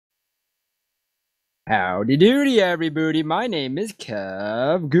Howdy doody everybody, my name is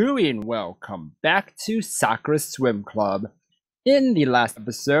Kev Gooey and welcome back to Sakura Swim Club. In the last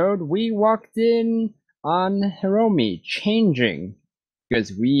episode, we walked in on Hiromi changing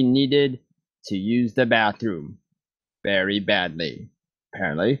because we needed to use the bathroom very badly,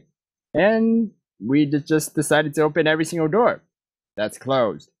 apparently. And we just decided to open every single door that's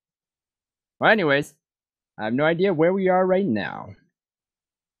closed. Well, anyways, I have no idea where we are right now.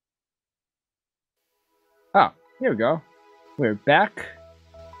 Oh, here we go. We're back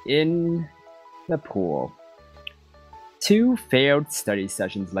in the pool. 2 failed study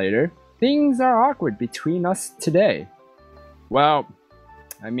sessions later, things are awkward between us today. Well,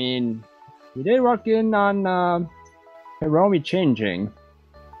 I mean, we did walk in on Hiromi changing.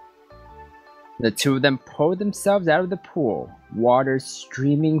 The two of them pulled themselves out of the pool, water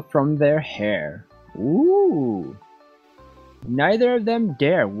streaming from their hair. Ooh. Neither of them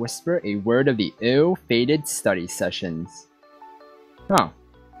dare whisper a word of the ill-fated study sessions. Huh.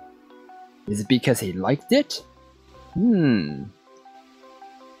 Is it because he liked it?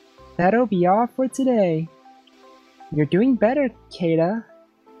 That'll be all for today. You're doing better, Kaede.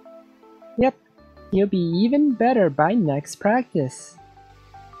 Yep, you'll be even better by next practice.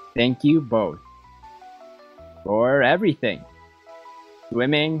 Thank you both. For everything.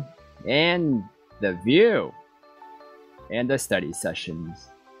 Swimming and the view. And the study sessions.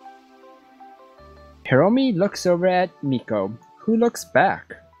 Hiromi looks over at Miko, who looks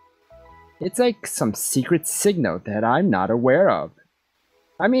back. It's like some secret signal that I'm not aware of.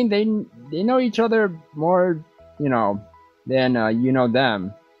 I mean, they know each other more, than you know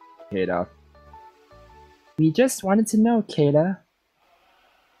them, Kaede. We just wanted to know, Kaede.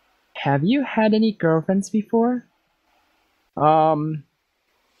 Have you had any girlfriends before? No,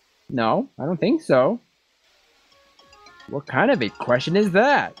 I don't think so. What kind of a question is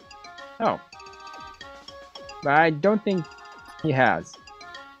that? Oh. But I don't think he has.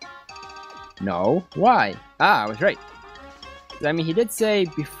 No? Why? Ah, I was right. I mean, he did say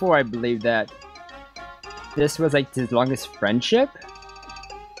before, I believe, that this was like his longest friendship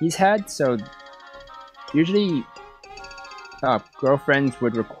he's had, so usually girlfriends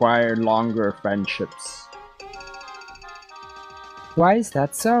would require longer friendships. Why is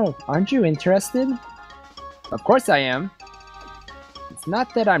that so? Aren't you interested? Of course I am. It's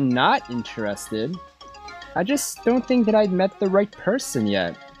not that I'm not interested. I just don't think that I've met the right person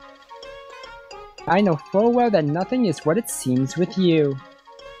yet. I know full well that nothing is what it seems with you.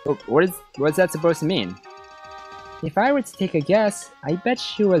 What's that supposed to mean? If I were to take a guess, I bet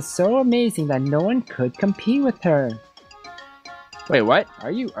she was so amazing that no one could compete with her. Wait, what?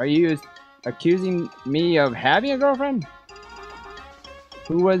 Are you accusing me of having a girlfriend?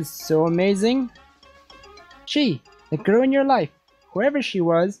 Who was so amazing? She, the girl in your life, whoever she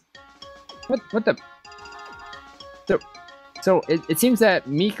was. What the? So it seems that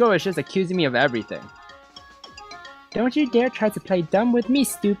Miko is just accusing me of everything. Don't you dare try to play dumb with me,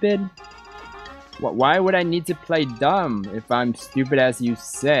 stupid. Why would I need to play dumb if I'm stupid as you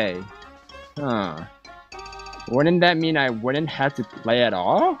say? Huh. Wouldn't that mean I wouldn't have to play at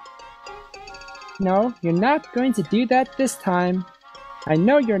all? No, you're not going to do that this time. I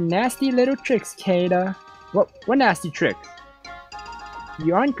know your nasty little tricks, Kaede. What nasty tricks?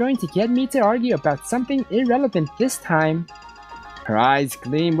 You aren't going to get me to argue about something irrelevant this time. Her eyes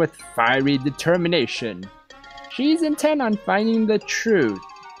gleam with fiery determination. She's intent on finding the truth.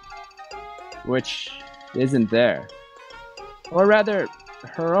 Which isn't there. Or rather,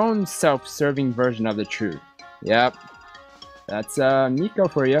 her own self-serving version of the truth. Yep. That's Miko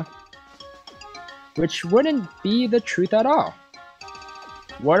for you. Which wouldn't be the truth at all.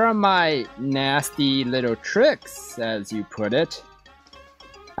 What are my nasty little tricks, as you put it?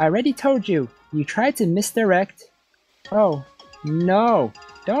 I already told you. You tried to misdirect. Oh, no.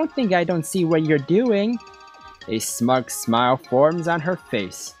 Don't think I don't see what you're doing. A smug smile forms on her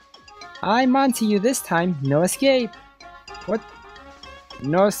face. I'm onto you this time. No escape. What?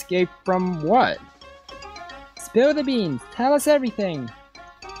 No escape from what? Spill the beans. Tell us everything.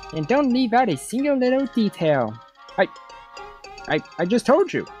 And don't leave out a single little detail. I just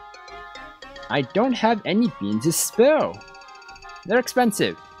told you. I don't have any beans to spill. They're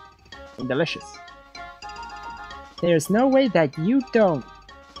expensive. And delicious. There's no way that you don't.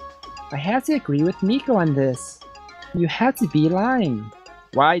 I have to agree with Miko on this. You have to be lying.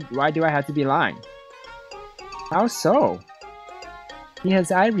 Why do I have to be lying? How so?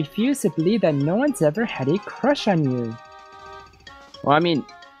 Because I refuse to believe that no one's ever had a crush on you. Well, I mean,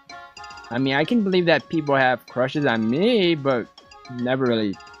 I can believe that people have crushes on me, but never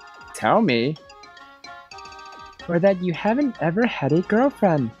really tell me. Or that you haven't ever had a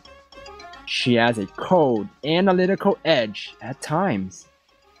girlfriend. She has a cold, analytical edge at times.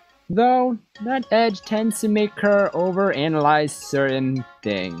 Though, that edge tends to make her overanalyze certain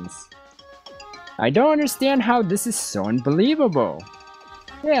things. I don't understand how this is so unbelievable.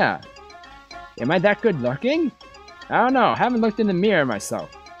 Yeah. Am I that good looking? I don't know, haven't looked in the mirror myself.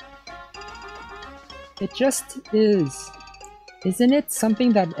 It just is. Isn't it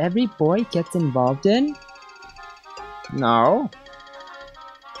something that every boy gets involved in? No.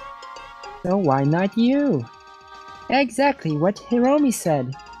 So why not you? Exactly what Hiromi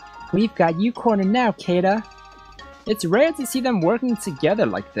said. We've got you cornered now, Kaede. It's rare to see them working together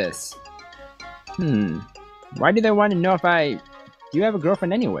like this. Why do they want to know if I do have a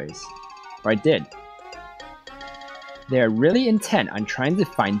girlfriend anyways? Or I did. They are really intent on trying to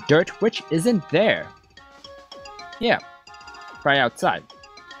find dirt which isn't there. Yeah, try outside.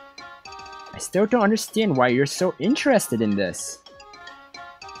 I still don't understand why you're so interested in this.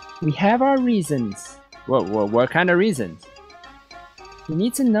 We have our reasons. What kind of reasons? You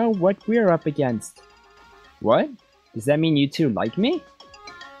need to know what we're up against. What? Does that mean you two like me?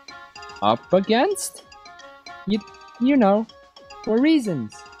 Up against? You know, for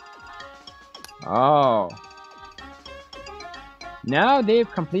reasons. Oh. Now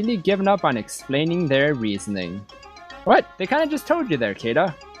they've completely given up on explaining their reasoning. What? They kinda just told you there,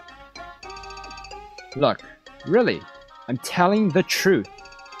 Kaede. Look, really, I'm telling the truth.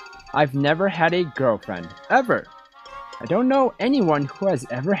 I've never had a girlfriend, ever. I don't know anyone who has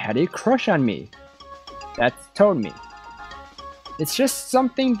ever had a crush on me. That's told me. It's just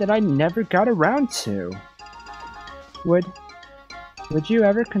something that I never got around to. Would you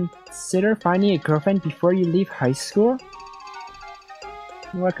ever consider finding a girlfriend before you leave high school?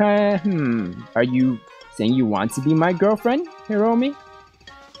 What kind of, Are you saying you want to be my girlfriend, Hiromi?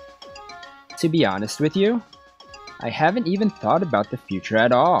 To be honest with you, I haven't even thought about the future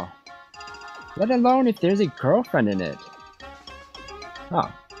at all. Let alone if there's a girlfriend in it.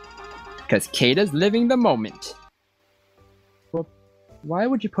 Oh. Because Kaede's living the moment. Well, why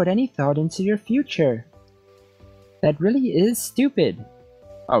would you put any thought into your future? That really is stupid.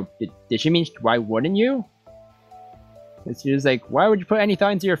 Oh, did she mean why wouldn't you? She was like, why would you put any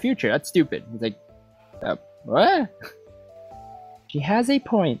thought into your future? That's stupid. It's like, what? She has a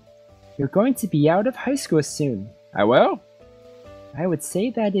point. You're going to be out of high school soon. I will? I would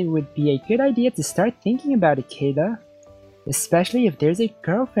say that it would be a good idea to start thinking about it, Kaede. Especially if there's a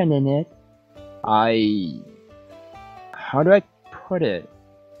girlfriend in it. How do I put it?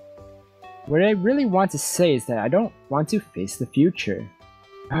 What I really want to say is that I don't want to face the future.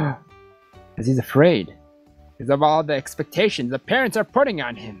 Because he's afraid. Because of all the expectations the parents are putting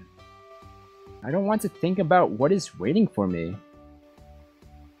on him. I don't want to think about what is waiting for me.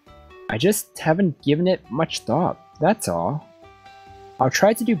 I just haven't given it much thought, that's all. I'll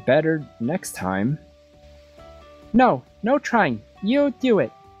try to do better next time. No trying. You do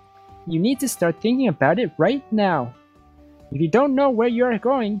it. You need to start thinking about it right now. If you don't know where you're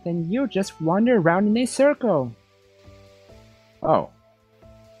going, then you'll just wander around in a circle. Oh.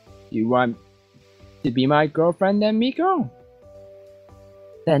 You want to be my girlfriend then, Miko?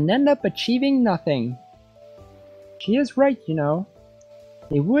 Then end up achieving nothing. She is right, you know.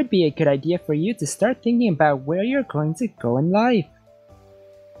 It would be a good idea for you to start thinking about where you're going to go in life.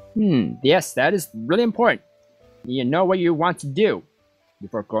 Yes, that is really important. You know what you want to do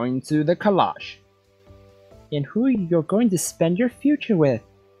before going to the collage. And who you're going to spend your future with.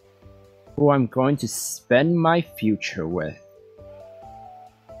 Who I'm going to spend my future with.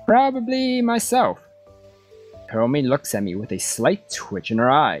 Probably myself. Hiromi looks at me with a slight twitch in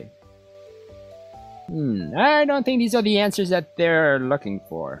her eye. I don't think these are the answers that they're looking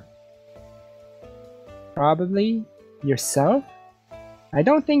for. Probably yourself? I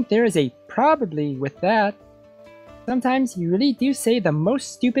don't think there is a probably with that. Sometimes you really do say the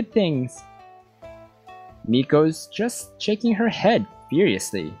most stupid things. Miko's just shaking her head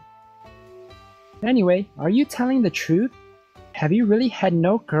furiously. Anyway, are you telling the truth? Have you really had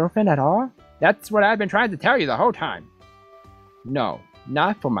no girlfriend at all? That's what I've been trying to tell you the whole time. No,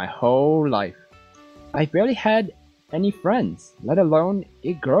 not for my whole life. I barely had any friends, let alone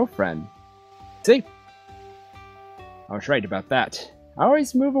a girlfriend. See? I was right about that. I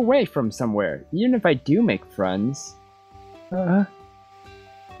always move away from somewhere, even if I do make friends.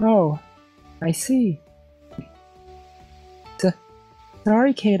 Oh, I see.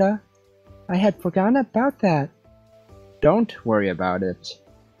 Sorry, Kaede. I had forgotten about that. Don't worry about it.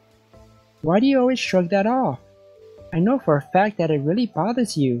 Why do you always shrug that off? I know for a fact that it really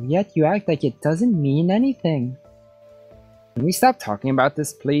bothers you, yet you act like it doesn't mean anything. Can we stop talking about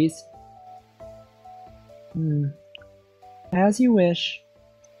this, please? As you wish.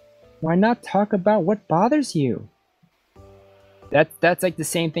 Why not talk about what bothers you? That's like the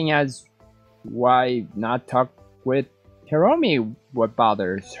same thing as why not talk with Hiromi what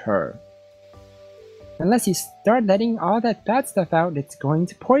bothers her. Unless you start letting all that bad stuff out, it's going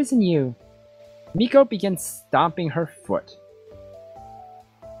to poison you. Miko begins stomping her foot.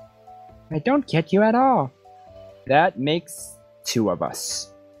 I don't get you at all. That makes two of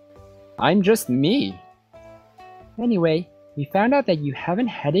us. I'm just me. Anyway, we found out that you haven't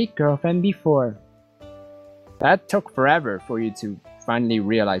had a girlfriend before. That took forever for you to finally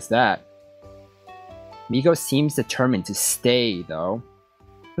realize that. Miko seems determined to stay, though.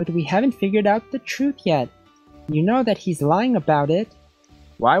 But we haven't figured out the truth yet. You know that he's lying about it.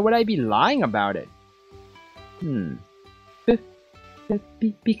 Why would I be lying about it?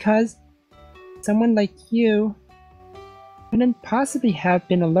 Because someone like you couldn't possibly have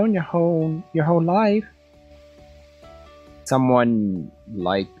been alone your whole life. Someone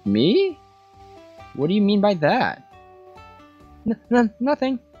like me? What do you mean by that?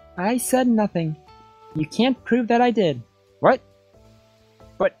 Nothing. I said nothing. You can't prove that I did. What?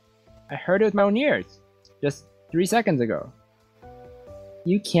 But I heard it with my own ears. Just 3 seconds ago.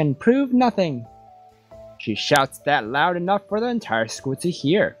 You can prove nothing. She shouts that loud enough for the entire school to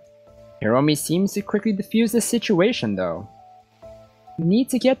hear. Hiromi seems to quickly defuse the situation, though. You need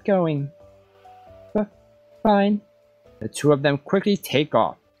to get going. Fine. The two of them quickly take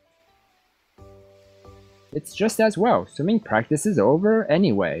off. It's just as well. Swimming practice is over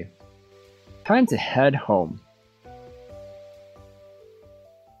anyway. Time to head home.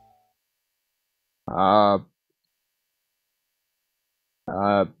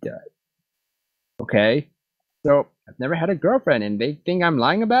 Okay. So, I've never had a girlfriend and they think I'm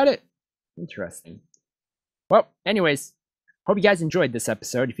lying about it? Interesting. Well, anyways, hope you guys enjoyed this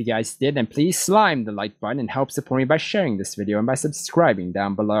episode. If you guys did, then please slime the like button and help support me by sharing this video and by subscribing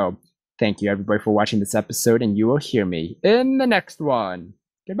down below. Thank you everybody for watching this episode, and you will hear me in the next one.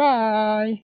 Goodbye!